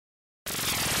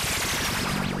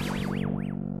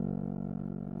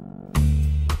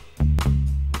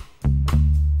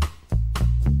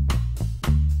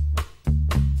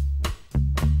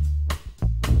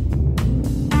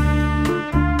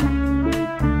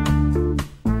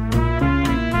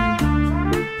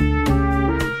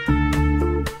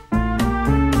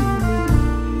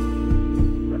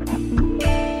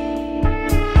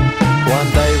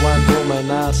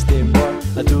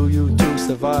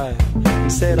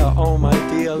said, oh my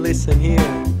dear, listen here.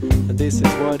 And this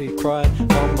is what he cried.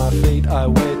 On my feet I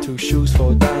wear 2 shoes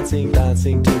for dancing,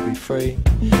 dancing to be free.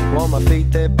 On my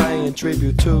feet they're paying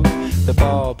tribute to the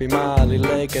Bobby Marley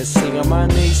legacy. On my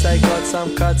knees they got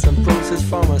some cuts and bruises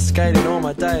from my skating all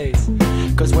my days.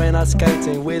 Cause when I'm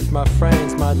skating with my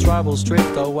friends, my troubles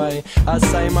drift away. I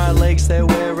say my legs, they're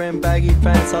wearing baggy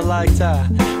pants. I like to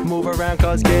move around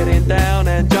cause getting down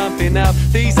and jumping out,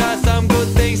 these are some good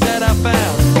things that I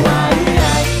found.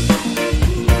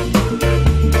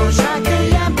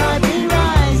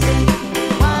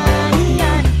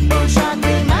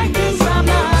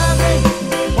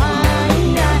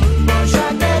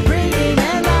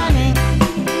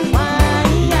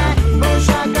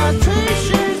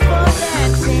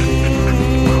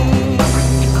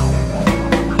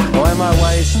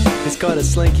 It's got a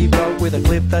slinky belt with a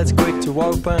clip that's quick to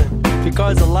open.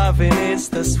 Because of loving it's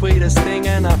the sweetest thing,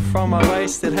 and up from my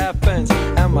waist it happens.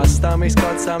 And my stomach's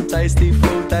got some tasty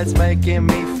food that's making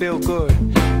me feel good.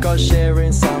 Cause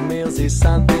sharing some meals is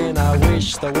something I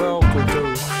wish the world could do.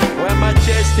 When my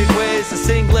chest it wears a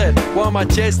singlet, while my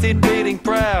chest it beating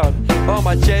proud. On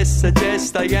my chest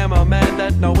suggests I am a man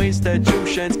that no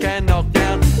institutions can knock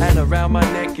down. And around my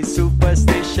neck is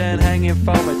superstition hanging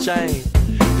from a chain.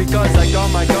 Because I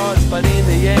got my gods, but in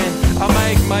the end I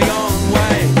make my own way.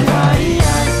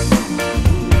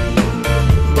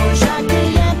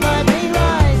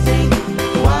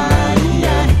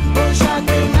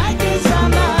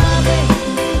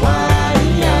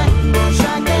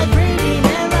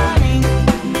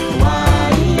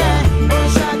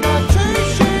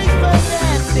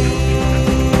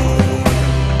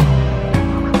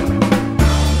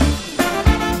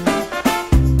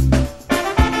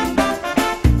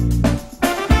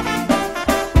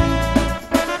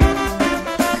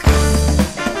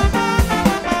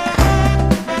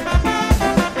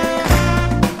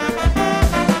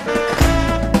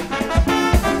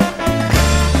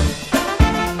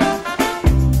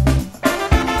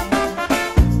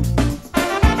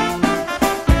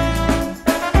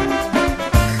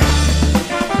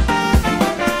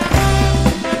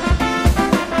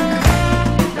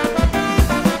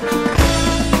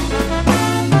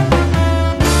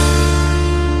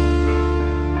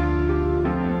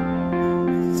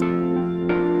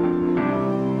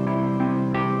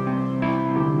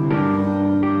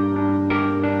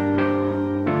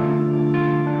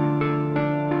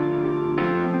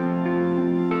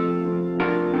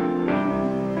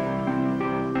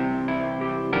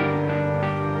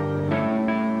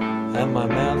 And my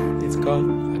mouth, it's got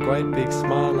a great big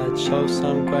smile that shows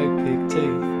some great big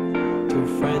teeth.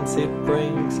 To friends it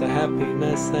brings a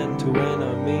happiness, and to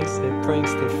enemies it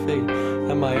brings defeat.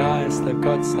 And my eyes, they've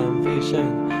got some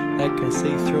vision that can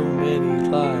see through many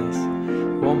lies.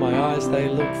 Well, my eyes, they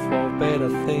look for better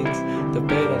things, the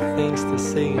better things to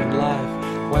see in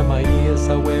life. When my ears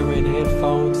are wearing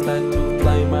headphones that do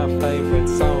play my favorite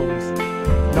songs.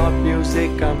 Not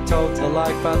music I'm told to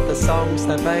like, but the songs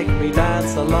that make me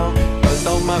dance along. Cause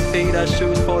on my feet are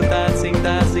shoes for dancing,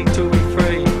 dancing to be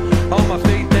free. On my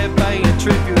feet they're paying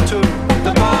tribute to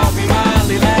the Bobby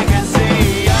Marley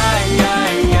legacy.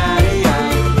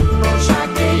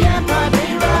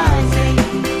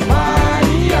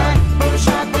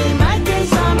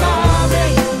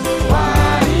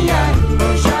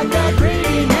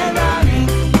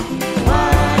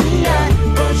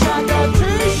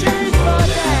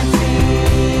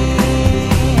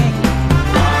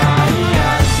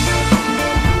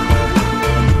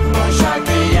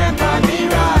 Empire.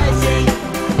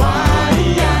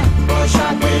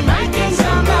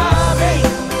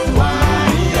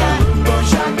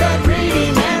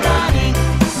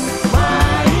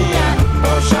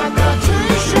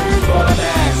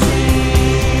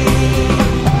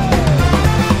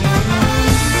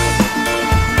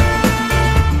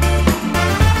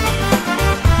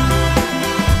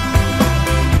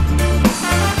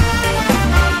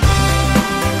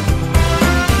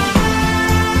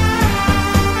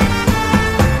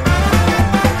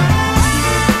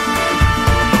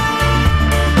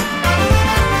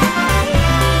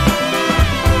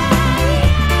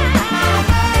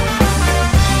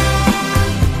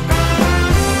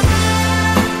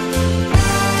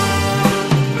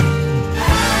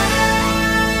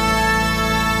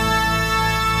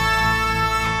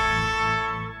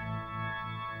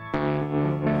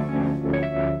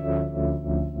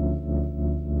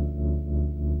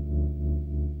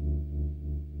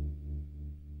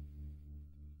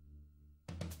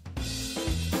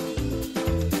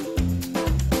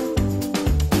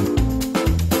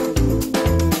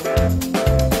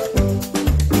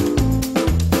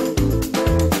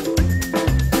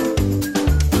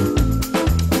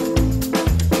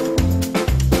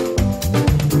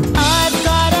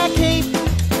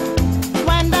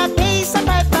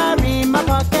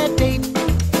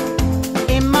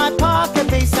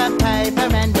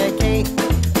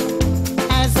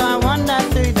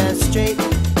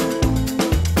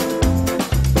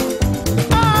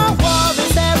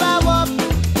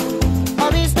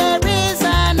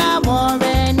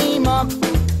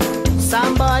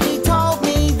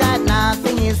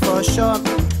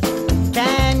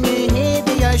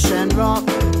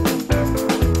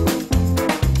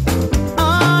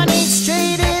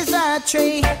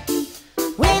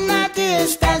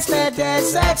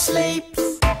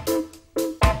 sleeps.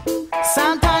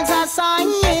 Sometimes our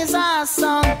song is our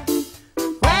song,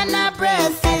 when our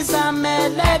breath is a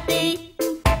melody.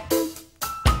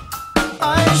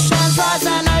 Oceans rise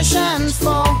and oceans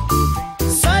fall,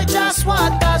 so just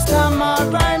what does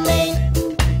tomorrow mean?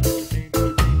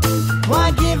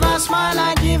 Why give a smile,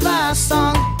 I give a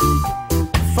song,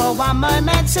 for one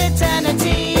moment's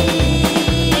eternity.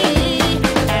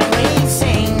 And we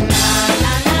sing na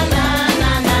na na na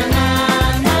na na na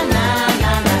na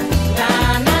na na na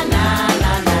na na na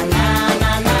na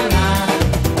na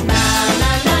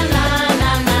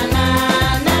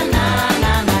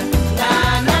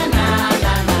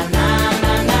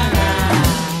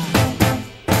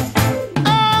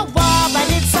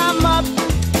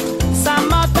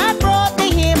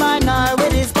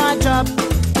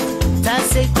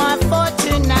seek my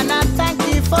fortune, and I thank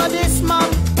you for this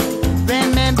month.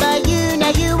 Remember you,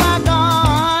 now you are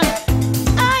gone.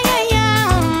 I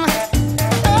am.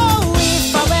 Oh,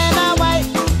 if I went away,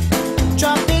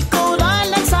 tropical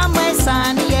island somewhere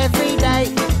sunny every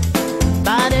day.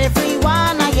 But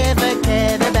everyone I ever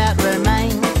cared about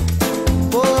remain.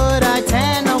 Would I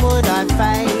tan or would I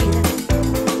fade?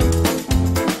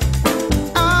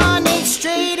 On each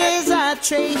street is a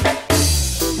tree,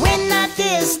 when the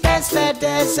distance the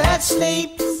desert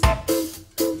sleeps.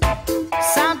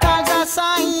 Sometimes I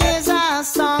saw